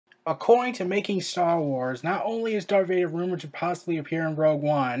according to Making Star Wars, not only is Darth Vader rumored to possibly appear in Rogue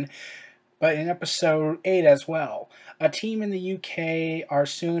One, but in Episode 8 as well. A team in the UK are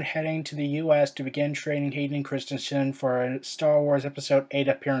soon heading to the US to begin training Hayden Christensen for a Star Wars Episode 8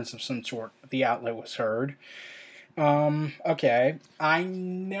 appearance of some sort, the outlet was heard. Okay. I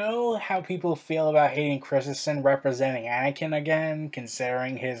know how people feel about Hayden Christensen representing Anakin again,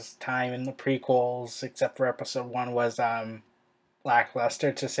 considering his time in the prequels, except for Episode 1 was,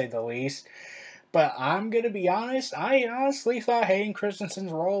 lackluster to say the least. But I'm gonna be honest, I honestly thought Hayden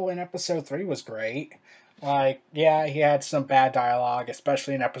Christensen's role in Episode 3 was great. Like, yeah, he had some bad dialogue,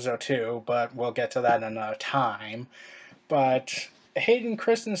 especially in Episode 2, but we'll get to that another time. But Hayden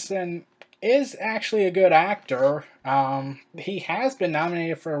Christensen is actually a good actor. He has been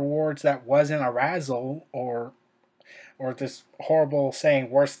nominated for awards that wasn't a razzle or this horrible saying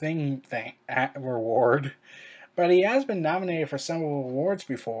worst thing reward. But he has been nominated for some awards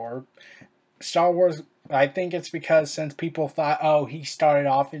before. Star Wars, I think it's because since people thought, oh, he started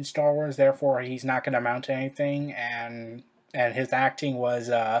off in Star Wars, therefore he's not going to amount to anything, and his acting was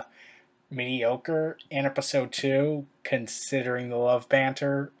mediocre in Episode 2, considering the love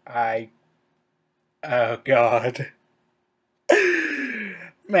banter. Oh god. Man,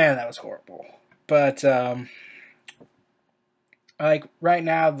 that was horrible. But, like, right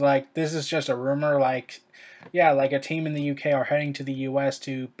now, like, this is just a rumor, like, yeah, like a team in the UK are heading to the US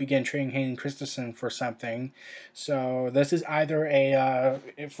to begin training Hayden Christensen for something. So this is either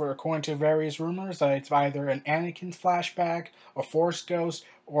if we're according to various rumors, it's either an Anakin flashback, a Force ghost,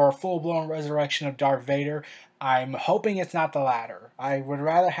 or a full-blown resurrection of Darth Vader. I'm hoping it's not the latter. I would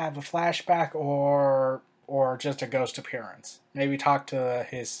rather have a flashback or just a ghost appearance. Maybe talk to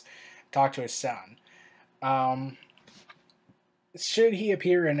his son. Um, should he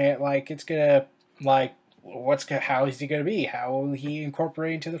appear in it, like it's gonna like how is he going to be? How will he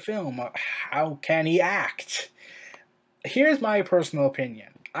incorporate into the film? How can he act? Here's my personal opinion.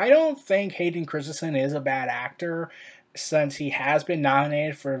 I don't think Hayden Christensen is a bad actor since he has been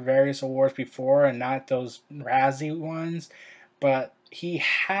nominated for various awards before and not those Razzie ones, but he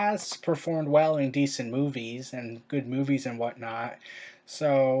has performed well in decent movies and good movies and whatnot.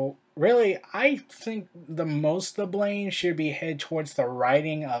 So, really, I think the most of the blame should be head towards the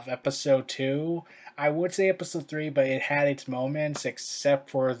writing of Episode 2. I would say Episode 3, but it had its moments, except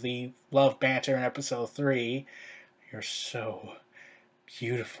for the love banter in Episode 3. You're so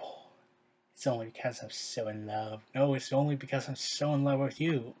beautiful. It's only because I'm so in love. No, it's only because I'm so in love with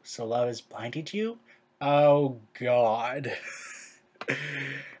you. So love has blinded you? Oh, God.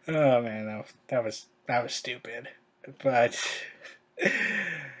 Oh, man, that was stupid. But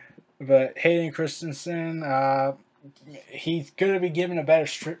but Hayden Christensen, he's going to be given a better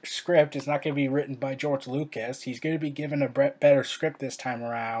script. It's not going to be written by George Lucas. He's going to be given a better script this time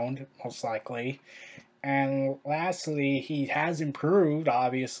around, most likely. And lastly, he has improved,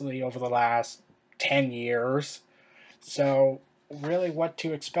 obviously, over the last 10 years. So, really, what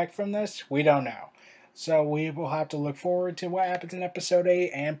to expect from this, we don't know. So we will have to look forward to what happens in Episode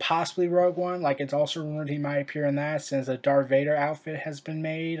 8 and possibly Rogue One. Like, it's also rumored he might appear in that since a Darth Vader outfit has been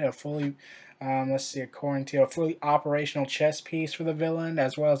made. A fully, let's see, according to a fully operational chess piece for the villain,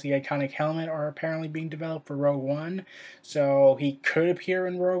 as well as the iconic helmet, are apparently being developed for Rogue One. So he could appear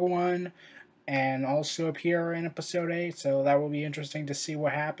in Rogue One and also appear in Episode 8. So that will be interesting to see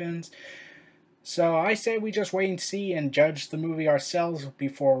what happens. So I say we just wait and see and judge the movie ourselves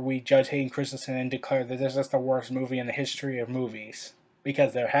before we judge Hayden Christensen and declare that this is the worst movie in the history of movies.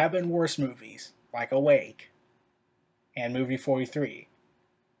 Because there have been worse movies, like Awake, and Movie 43,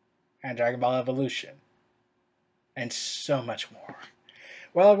 and Dragon Ball Evolution, and so much more.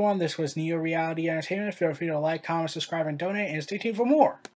 Well, everyone, this was Neo Reality Entertainment. Feel free to like, comment, subscribe, and donate, and stay tuned for more.